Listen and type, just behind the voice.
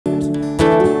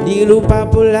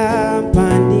Nilupapula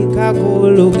panika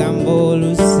kulu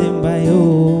gambolu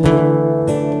sembayo.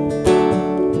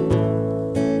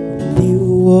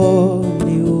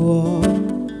 Niwo,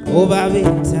 oba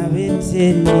vita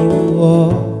vite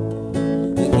niwo.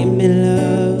 Give me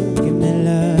love, give me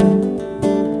love.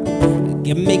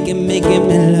 Give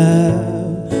me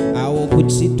love. Awo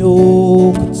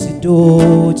kuchito,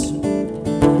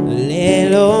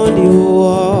 lelo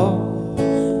niwo.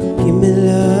 Give me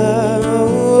love.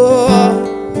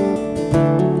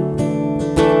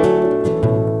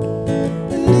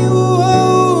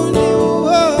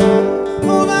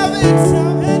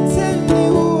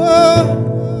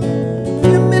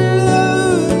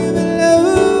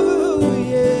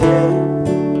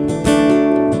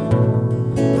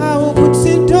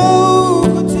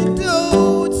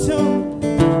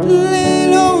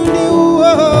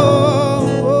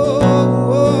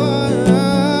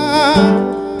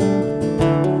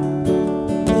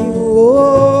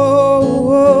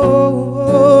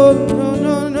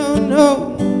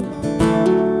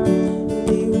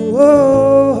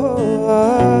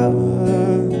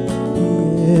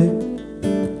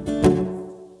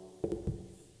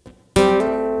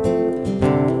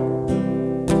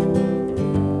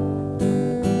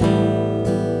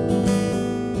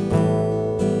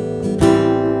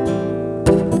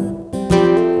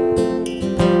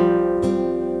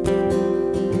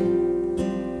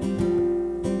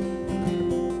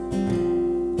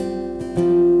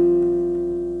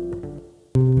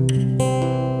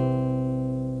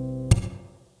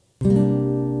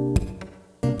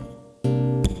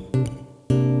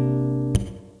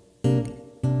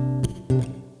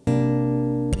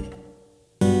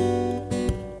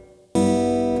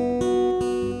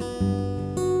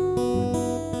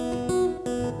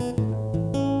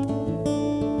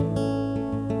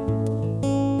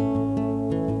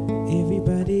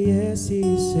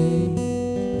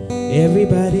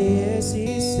 Everybody else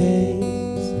he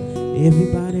says,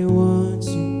 everybody wants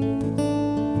you.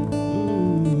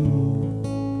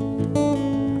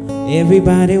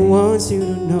 Everybody wants you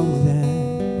to know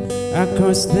that I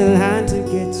crossed the line to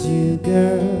get you,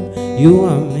 girl. You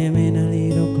are moving a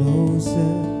little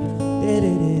closer.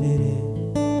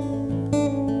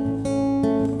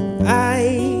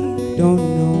 I don't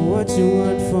know what you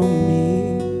want from me,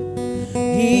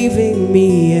 giving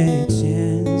me a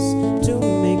chance to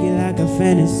make it like a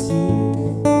fantasy.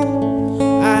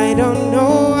 I don't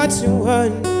know what you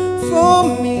want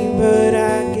from me, but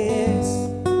I guess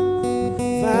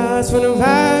vibes from the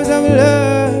vibes of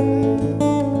love.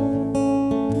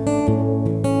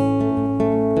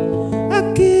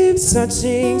 I keep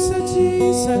searching,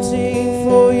 searching, searching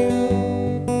for you.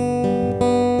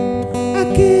 I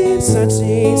keep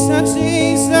searching,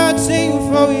 searching, searching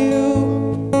for you.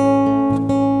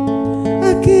 I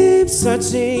keep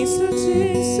searching,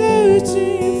 searching,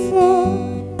 searching for.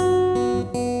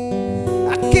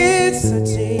 I keep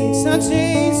searching,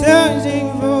 searching, searching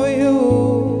for you.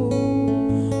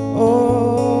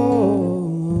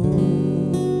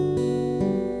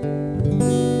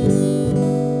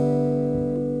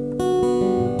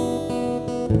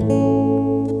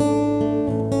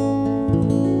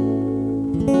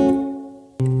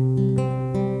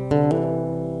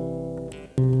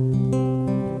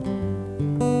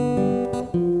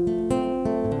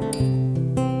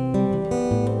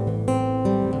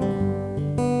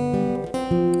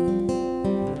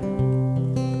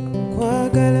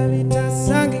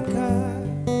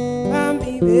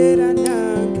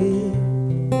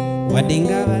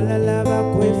 Wadinga balala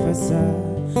bakwefasa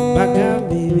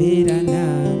bagambibira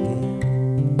nange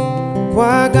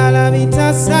kwagala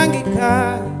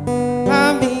bitasangika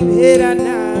bambibira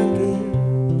nange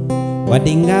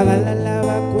wadinga balala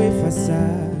bakwefasa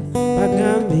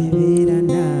bagambibira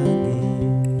nange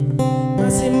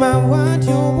masima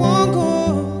watyo wongo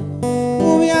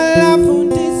mubyala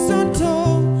fundi soto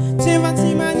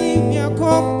tebatsimanyi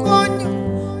byakokonyo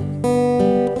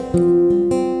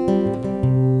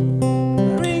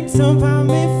Sompa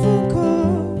mifuko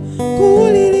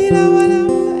kulilila wala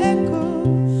ueko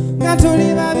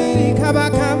Gatuli babili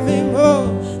kabaka vimbo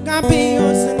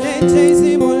Gapiyo senete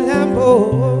zimulambo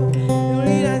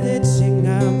Nulila de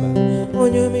chingamba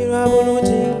Onyumirwa bulu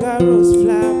jinga rose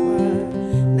flower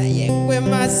Na yekwe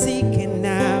masike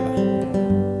naba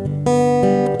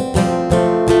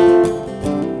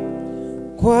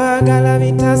Kwa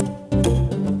galavita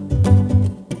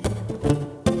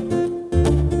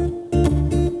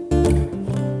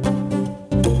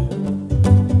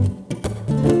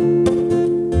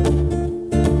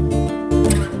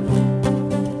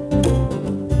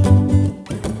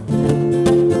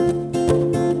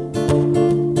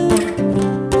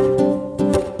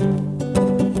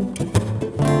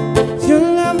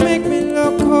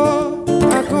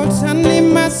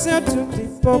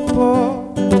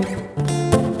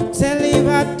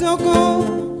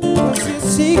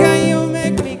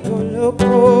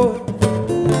loco.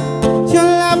 Your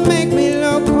love make me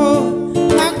loco.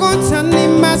 I go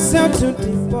turning myself to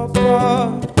the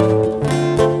papa.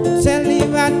 Tell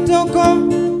you I don't go,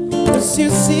 'cause you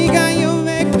see, girl, you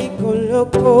make me go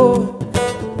loco.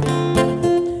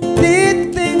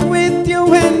 Did thing with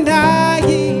you and I.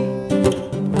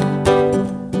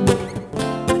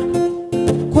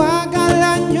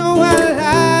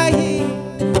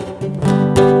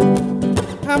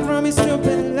 I promise to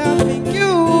be loving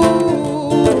you.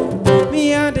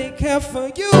 Me, I take care for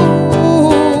you.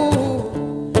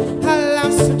 I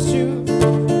love so true.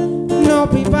 No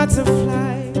be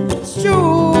butterfly. It's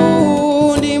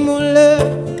true. Ni mo love.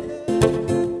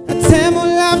 I tell mo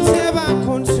love teba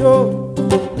control.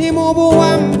 Ni mo bo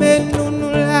wambe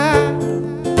nunula.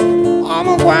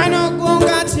 Omo kwano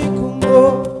gonga chikumbo.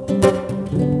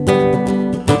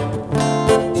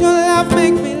 Your love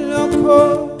make me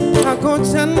loco. I go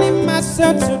turning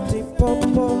myself to the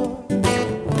popo.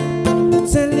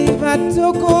 Tell you I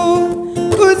don't go,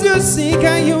 'cause you see,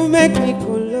 can you make me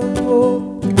go loco?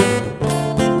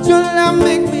 Your love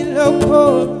make me loco.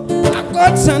 I go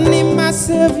turning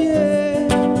myself, yeah.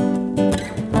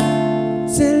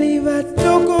 Tell you I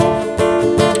don't go.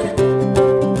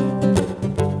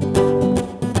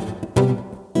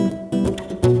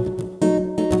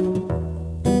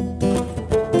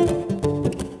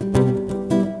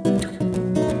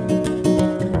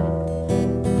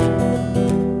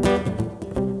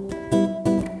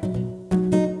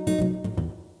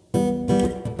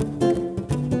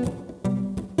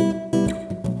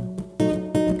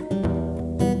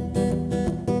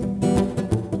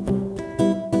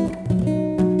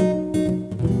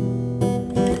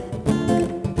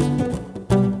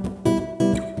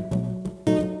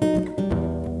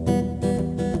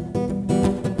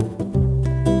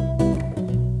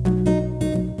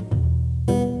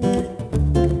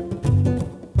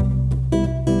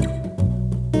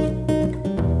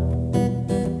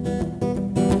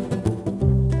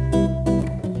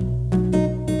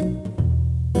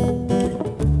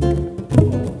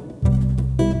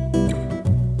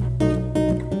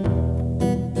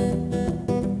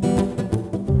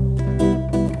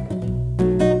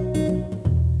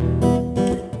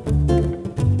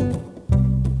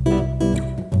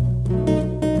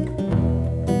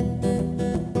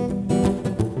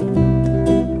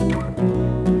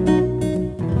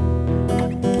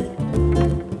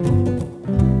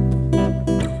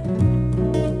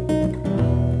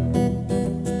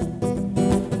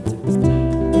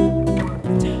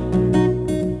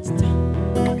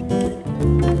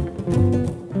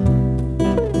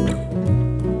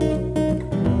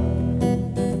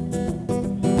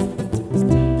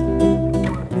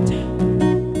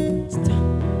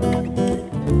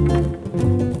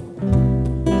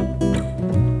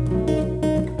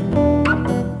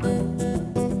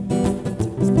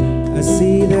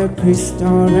 See the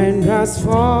crystal raindrops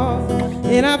fall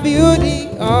in the beauty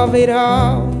of it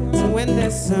all. So when the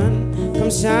sun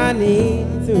comes shining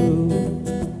through,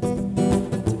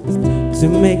 to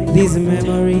make these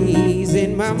memories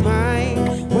in my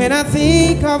mind. When I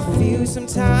think of you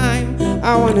sometime,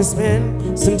 I wanna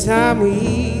spend some time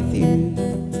with you.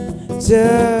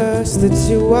 Just the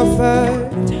two of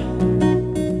us,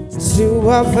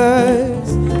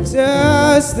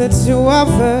 just the two of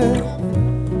us.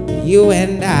 You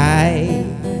and I,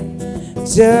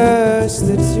 just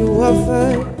the two of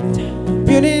us,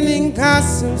 building in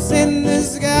castles in the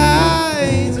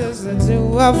sky, just the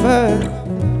two of us,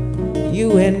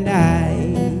 you and I.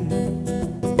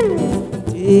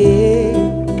 Yeah,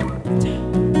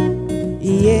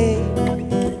 yeah,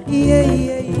 yeah,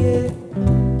 yeah, yeah.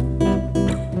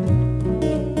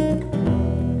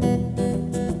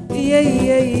 Yeah,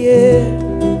 yeah, yeah.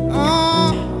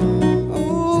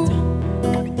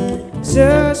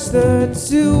 Just the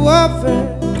two of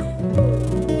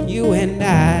us, you and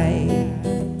I.